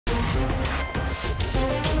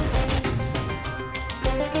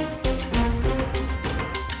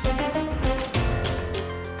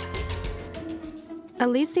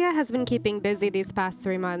Alicia has been keeping busy these past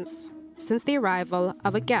 3 months, since the arrival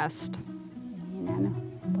of a guest,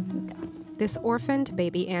 this orphaned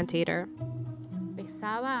baby anteater.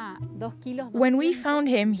 When we found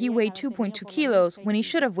him, he weighed 2.2 kilos when he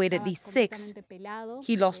should have weighed at least 6.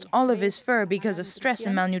 He lost all of his fur because of stress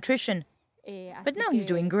and malnutrition. But now he's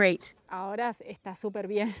doing great.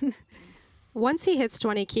 Once he hits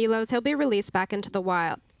 20 kilos, he'll be released back into the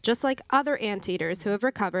wild, just like other anteaters who have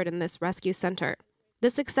recovered in this rescue center. The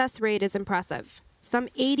success rate is impressive. Some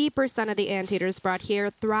 80% of the anteaters brought here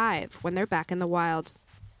thrive when they're back in the wild.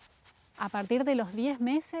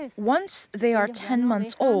 Once they are 10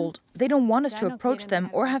 months old, they don't want us to approach them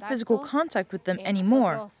or have physical contact with them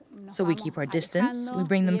anymore. So we keep our distance, we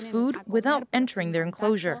bring them food without entering their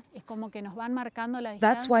enclosure.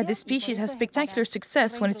 That's why this species has spectacular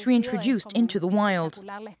success when it's reintroduced into the wild.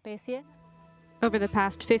 Over the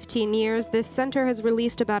past 15 years, this center has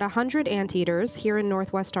released about 100 anteaters here in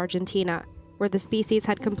northwest Argentina, where the species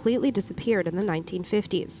had completely disappeared in the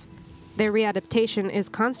 1950s. Their readaptation is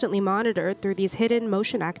constantly monitored through these hidden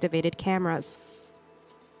motion-activated cameras.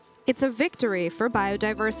 It's a victory for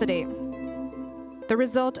biodiversity, the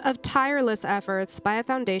result of tireless efforts by a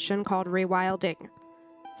foundation called Rewilding.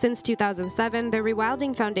 Since 2007, the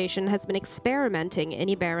Rewilding Foundation has been experimenting in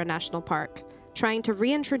Ibera National Park, trying to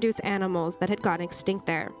reintroduce animals that had gone extinct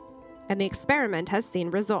there. And the experiment has seen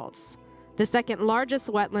results. The second largest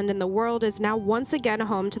wetland in the world is now once again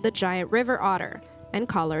home to the giant river otter and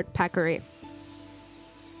collared peccary.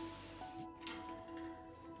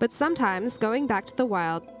 But sometimes going back to the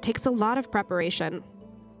wild takes a lot of preparation.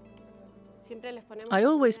 I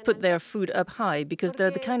always put their food up high because they're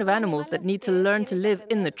the kind of animals that need to learn to live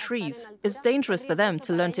in the trees. It's dangerous for them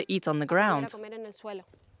to learn to eat on the ground.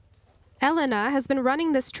 Elena has been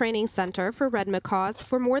running this training center for red macaws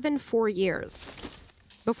for more than 4 years.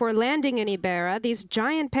 Before landing in Ibera, these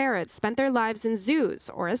giant parrots spent their lives in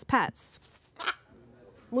zoos or as pets.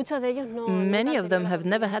 Many of them have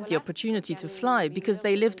never had the opportunity to fly because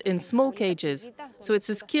they lived in small cages, so it's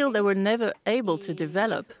a skill they were never able to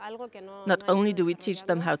develop. Not only do we teach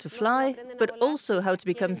them how to fly, but also how to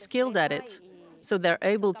become skilled at it, so they're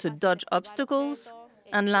able to dodge obstacles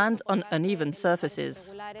and land on uneven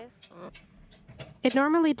surfaces. It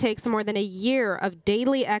normally takes more than a year of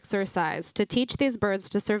daily exercise to teach these birds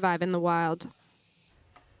to survive in the wild.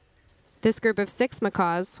 This group of 6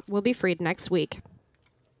 macaws will be freed next week.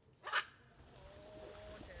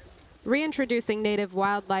 Reintroducing native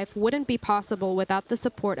wildlife wouldn't be possible without the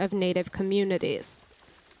support of native communities.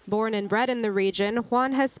 Born and bred in the region,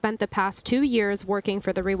 Juan has spent the past 2 years working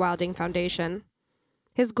for the Rewilding Foundation.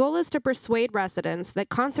 His goal is to persuade residents that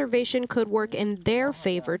conservation could work in their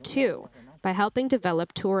favor too, by helping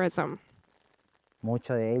develop tourism.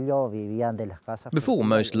 Before,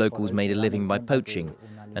 most locals made a living by poaching,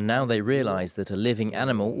 and now they realize that a living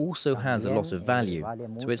animal also has a lot of value,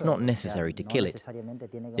 so it's not necessary to kill it.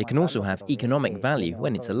 It can also have economic value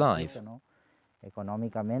when it's alive.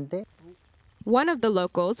 One of the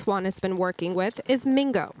locals Juan has been working with is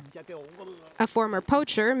Mingo. A former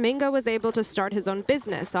poacher, Mingo was able to start his own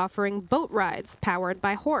business offering boat rides powered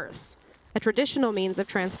by horse, a traditional means of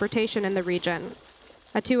transportation in the region.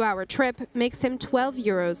 A 2-hour trip makes him 12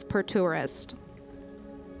 euros per tourist.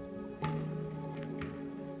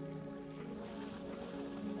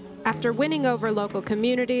 After winning over local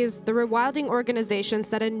communities, the Rewilding organization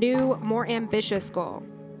set a new, more ambitious goal: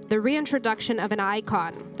 the reintroduction of an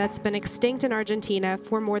icon that's been extinct in Argentina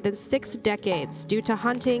for more than 6 decades due to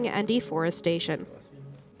hunting and deforestation.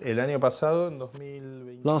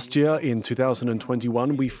 Last year, in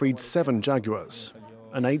 2021, we freed 7 jaguars.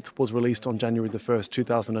 An 8th was released on January the 1st,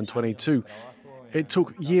 2022. It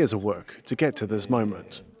took years of work to get to this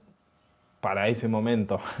moment.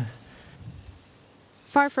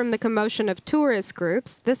 Far from the commotion of tourist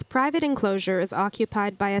groups, this private enclosure is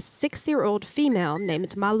occupied by a 6-year-old female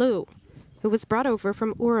named Malu, who was brought over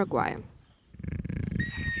from Uruguay.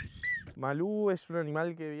 Malu is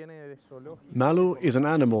an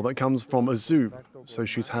animal that comes from a zoo, so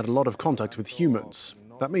she's had a lot of contact with humans.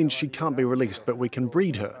 That means she can't be released, but we can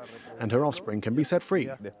breed her, and her offspring can be set free.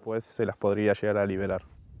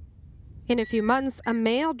 In a few months, a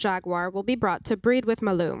male jaguar will be brought to breed with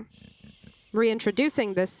Malu.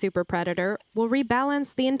 Reintroducing this super predator will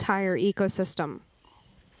rebalance the entire ecosystem.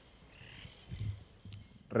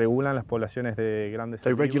 They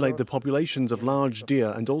regulate the populations of large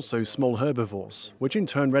deer and also small herbivores, which in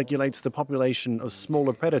turn regulates the population of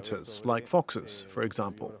smaller predators, like foxes, for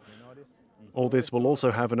example. All this will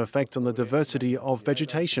also have an effect on the diversity of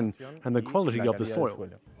vegetation and the quality of the soil.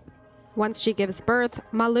 Once she gives birth,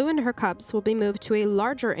 Malu and her cubs will be moved to a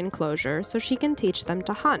larger enclosure so she can teach them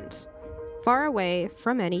to hunt, far away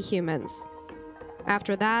from any humans.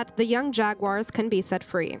 After that, the young jaguars can be set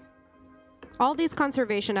free. All these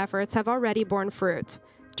conservation efforts have already borne fruit,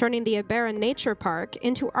 turning the Ibera Nature Park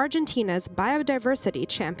into Argentina's biodiversity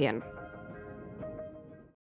champion.